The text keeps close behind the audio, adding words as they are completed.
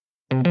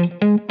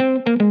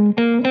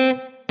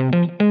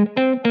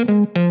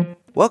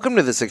Welcome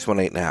to the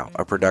 618 Now,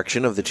 a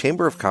production of the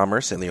Chamber of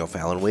Commerce and the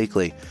O'Fallon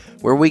Weekly,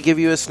 where we give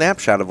you a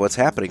snapshot of what's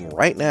happening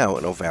right now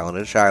in O'Fallon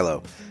and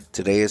Shiloh.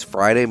 Today is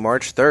Friday,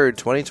 March 3rd,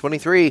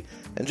 2023.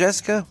 And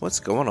Jessica, what's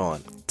going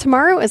on?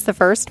 Tomorrow is the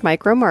first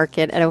micro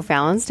market at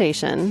O'Fallon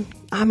Station.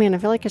 Oh man, I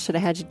feel like I should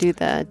have had you do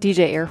the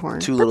DJ air horn.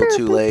 Too little,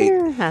 too late.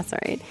 That's all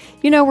right.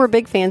 You know, we're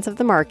big fans of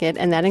the market,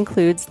 and that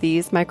includes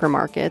these micro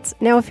markets.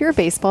 Now, if you're a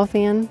baseball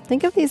fan,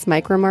 think of these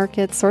micro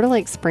markets sort of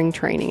like spring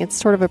training. It's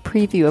sort of a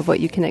preview of what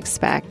you can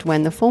expect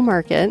when the full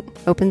market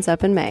opens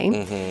up in May.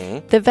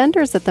 Mm-hmm. The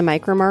vendors at the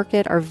micro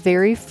market are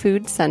very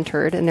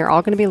food-centered, and they're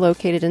all going to be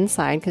located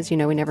inside because, you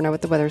know, we never know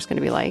what the weather's going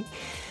to be like.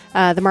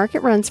 The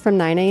market runs from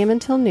 9 a.m.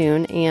 until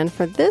noon, and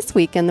for this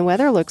weekend, the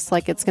weather looks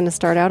like it's going to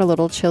start out a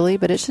little chilly,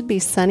 but it should be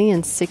sunny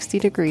and 60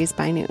 degrees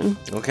by noon.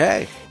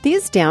 Okay.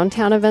 These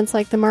downtown events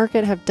like the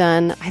market have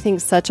done, I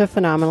think, such a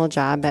phenomenal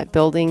job at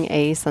building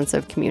a sense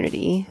of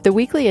community. The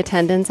weekly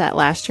attendance at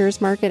last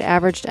year's market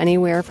averaged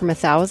anywhere from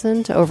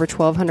 1,000 to over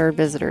 1,200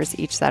 visitors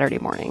each Saturday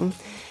morning.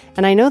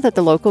 And I know that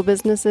the local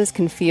businesses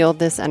can feel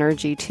this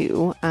energy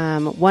too.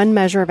 One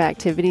measure of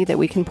activity that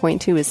we can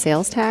point to is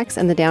sales tax,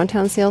 and the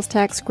downtown sales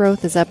tax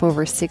growth is up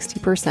over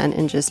 60%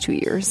 in just 2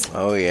 years.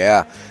 Oh,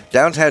 yeah.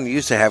 Downtown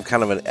used to have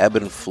kind of an ebb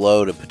and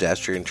flow to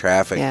pedestrian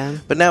traffic,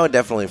 but now it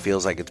definitely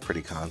feels like it's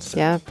pretty constant.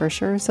 Yeah, for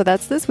sure. So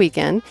that's this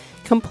weekend.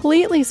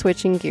 Completely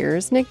switching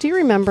gears. Nick, do you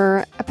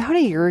remember about a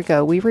year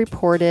ago we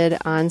reported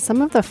on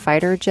some of the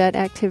fighter jet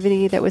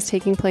activity that was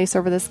taking place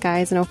over the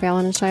skies in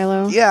O'Fallon and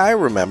Shiloh? Yeah, I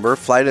remember.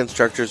 Flight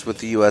instructors with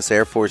the U.S.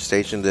 Air Force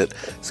stationed at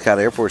Scott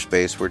Air Force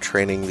Base were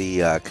training the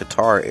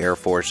Qatar Air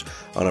Force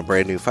on a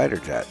brand new fighter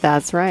jet.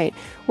 That's right.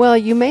 Well,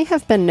 you may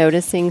have been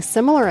noticing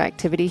similar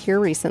activity here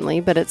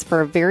recently, but it's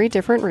for a very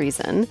different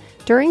reason.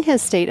 During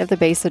his State of the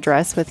Base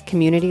address with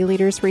community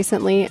leaders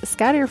recently,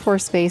 Scott Air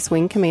Force Base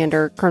Wing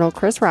Commander Colonel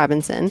Chris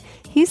Robinson,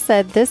 he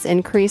said this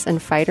increase in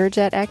fighter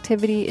jet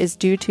activity is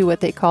due to what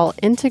they call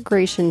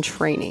integration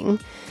training.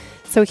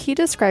 So he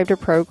described a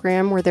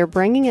program where they're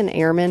bringing in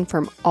airmen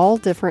from all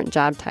different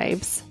job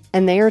types,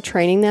 and they are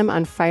training them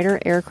on fighter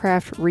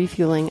aircraft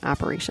refueling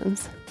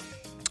operations.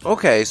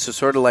 Okay, so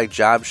sort of like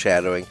job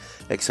shadowing,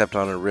 except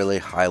on a really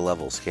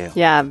high-level scale.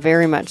 Yeah,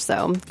 very much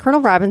so. Colonel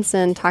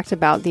Robinson talked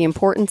about the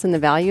importance and the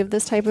value of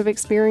this type of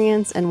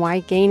experience and why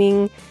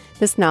gaining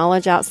this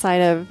knowledge outside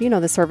of, you know,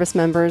 the service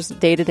members'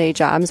 day-to-day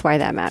jobs, why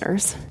that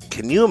matters.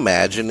 Can you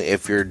imagine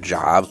if your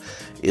job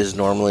is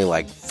normally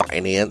like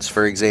finance,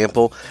 for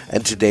example,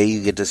 and today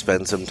you get to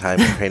spend some time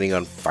training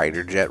on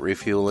fighter jet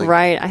refueling?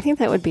 Right. I think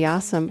that would be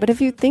awesome. But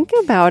if you think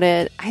about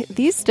it,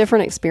 these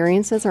different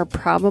experiences are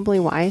probably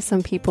why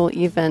some people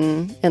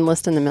even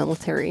enlist in the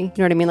military. You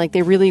know what I mean? Like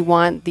they really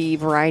want the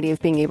variety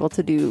of being able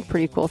to do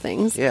pretty cool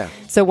things. Yeah.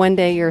 So one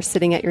day you're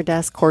sitting at your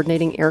desk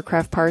coordinating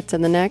aircraft parts,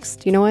 and the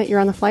next, you know what?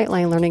 You're on the flight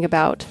line learning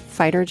about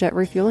fighter jet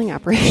refueling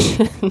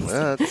operations.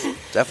 Well, that's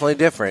definitely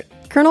different.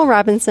 Colonel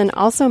Robinson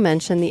also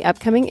mentioned the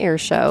upcoming air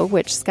show,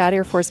 which Scott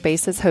Air Force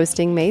Base is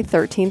hosting May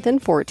 13th and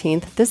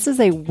 14th. This is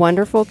a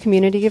wonderful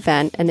community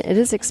event, and it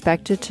is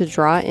expected to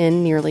draw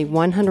in nearly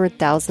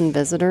 100,000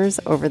 visitors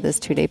over this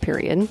 2-day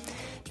period.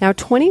 Now,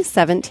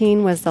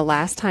 2017 was the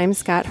last time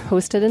Scott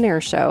hosted an air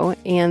show,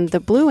 and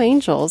the Blue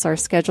Angels are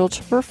scheduled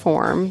to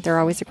perform. They're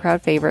always a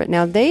crowd favorite.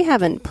 Now, they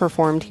haven't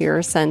performed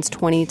here since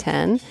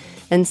 2010.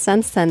 And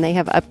since then, they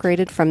have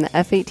upgraded from the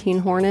F-18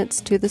 Hornets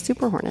to the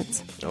Super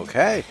Hornets.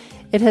 Okay.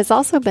 It has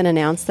also been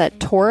announced that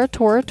Tora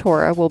Tora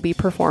Tora will be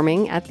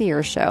performing at the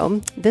air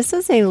show. This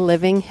is a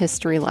living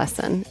history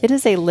lesson. It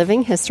is a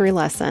living history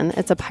lesson.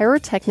 It's a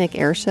pyrotechnic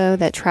air show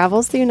that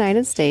travels the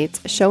United States,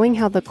 showing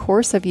how the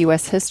course of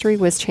U.S. history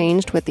was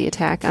changed with the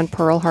attack on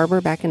Pearl Harbor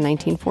back in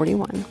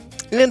 1941.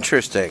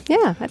 Interesting.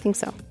 Yeah, I think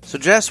so. So,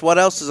 Jess, what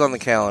else is on the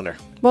calendar?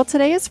 Well,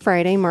 today is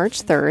Friday,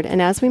 March 3rd, and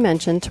as we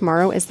mentioned,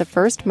 tomorrow is the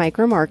first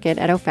micro market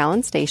at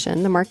O'Fallon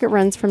Station. The market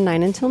runs from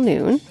 9 until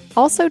noon.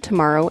 Also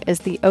tomorrow is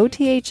the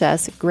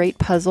OTHS Great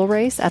Puzzle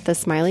Race at the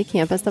Smiley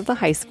campus of the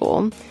high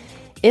school.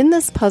 In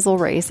this puzzle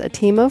race, a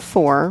team of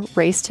 4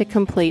 race to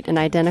complete an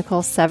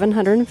identical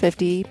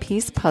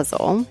 750-piece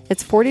puzzle.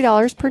 It's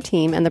 $40 per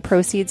team, and the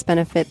proceeds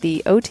benefit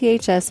the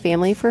OTHS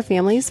Family for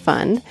Families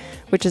Fund,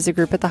 which is a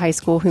group at the high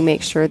school who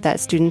makes sure that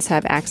students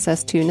have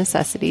access to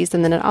necessities,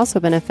 and then it also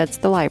benefits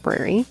the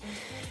library.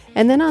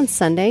 And then on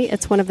Sunday,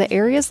 it's one of the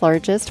area's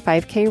largest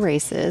 5K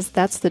races.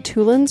 That's the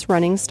Tulans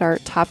Running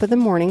Start Top of the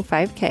Morning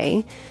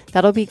 5K.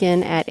 That'll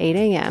begin at 8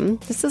 a.m.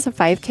 This is a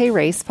 5K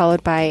race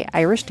followed by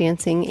Irish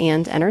dancing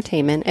and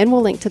entertainment, and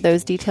we'll link to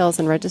those details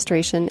and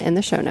registration in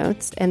the show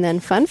notes. And then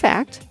fun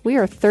fact, we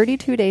are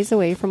 32 days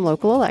away from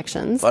local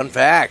elections. Fun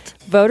fact.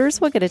 Voters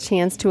will get a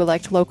chance to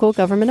elect local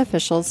government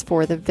officials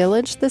for the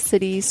village, the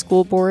city,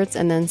 school boards,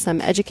 and then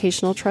some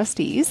educational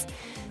trustees.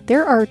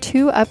 There are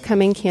 2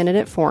 upcoming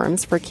candidate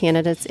forums for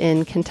candidates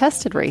in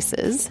contested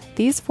races.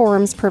 These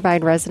forums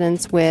provide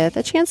residents with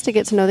a chance to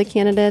get to know the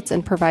candidates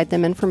and provide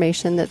them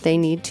information that they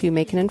need to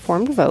make an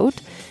informed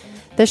vote.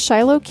 The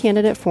Shiloh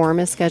Candidate Forum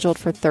is scheduled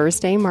for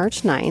Thursday,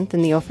 March 9th,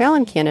 and the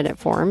O'Fallon Candidate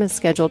Forum is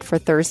scheduled for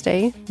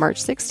Thursday,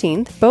 March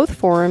 16th. Both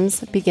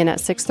forums begin at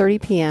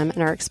 6:30 p.m.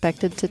 and are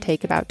expected to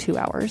take about 2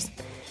 hours.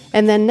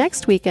 And then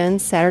next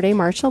weekend, Saturday,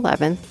 March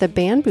 11th, the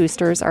Band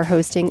Boosters are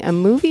hosting a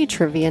movie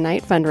trivia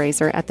night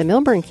fundraiser at the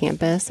Milburn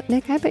campus.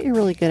 Nick, I bet you're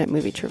really good at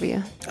movie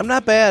trivia. I'm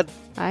not bad.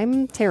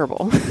 I'm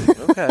terrible.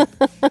 Okay.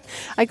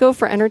 I go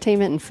for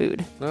entertainment and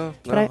food. No,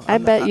 But I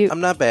bet you...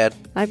 I'm not bad.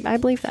 I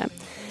believe that.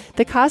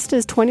 The cost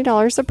is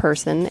 $20 a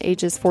person,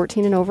 ages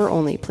 14 and over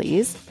only,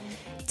 please.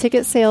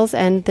 Ticket sales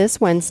end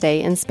this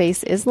Wednesday, and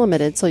space is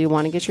limited, so you'll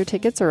want to get your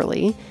tickets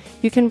early.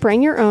 You can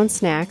bring your own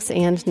snacks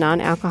and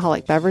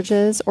non-alcoholic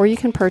beverages, or you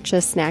can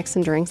purchase snacks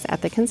and drinks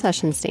at the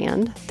concession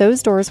stand.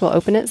 Those doors will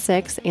open at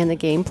 6, and the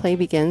gameplay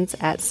begins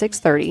at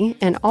 6:30,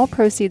 and all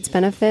proceeds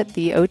benefit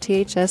the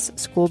OTHS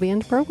School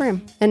Band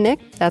program. And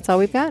Nick, that's all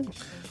we've got.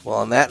 Well,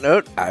 on that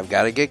note, I've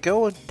got to get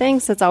going.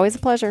 Thanks, it's always a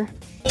pleasure.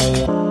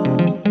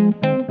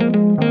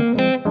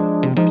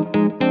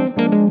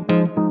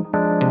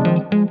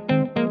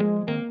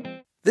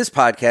 This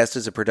podcast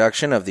is a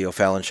production of the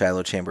O'Fallon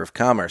Shiloh Chamber of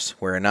Commerce.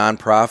 We're a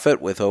nonprofit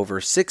with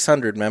over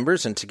 600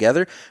 members, and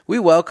together we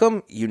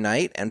welcome,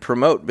 unite, and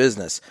promote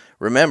business.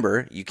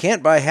 Remember, you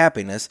can't buy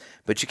happiness,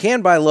 but you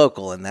can buy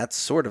local, and that's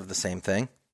sort of the same thing.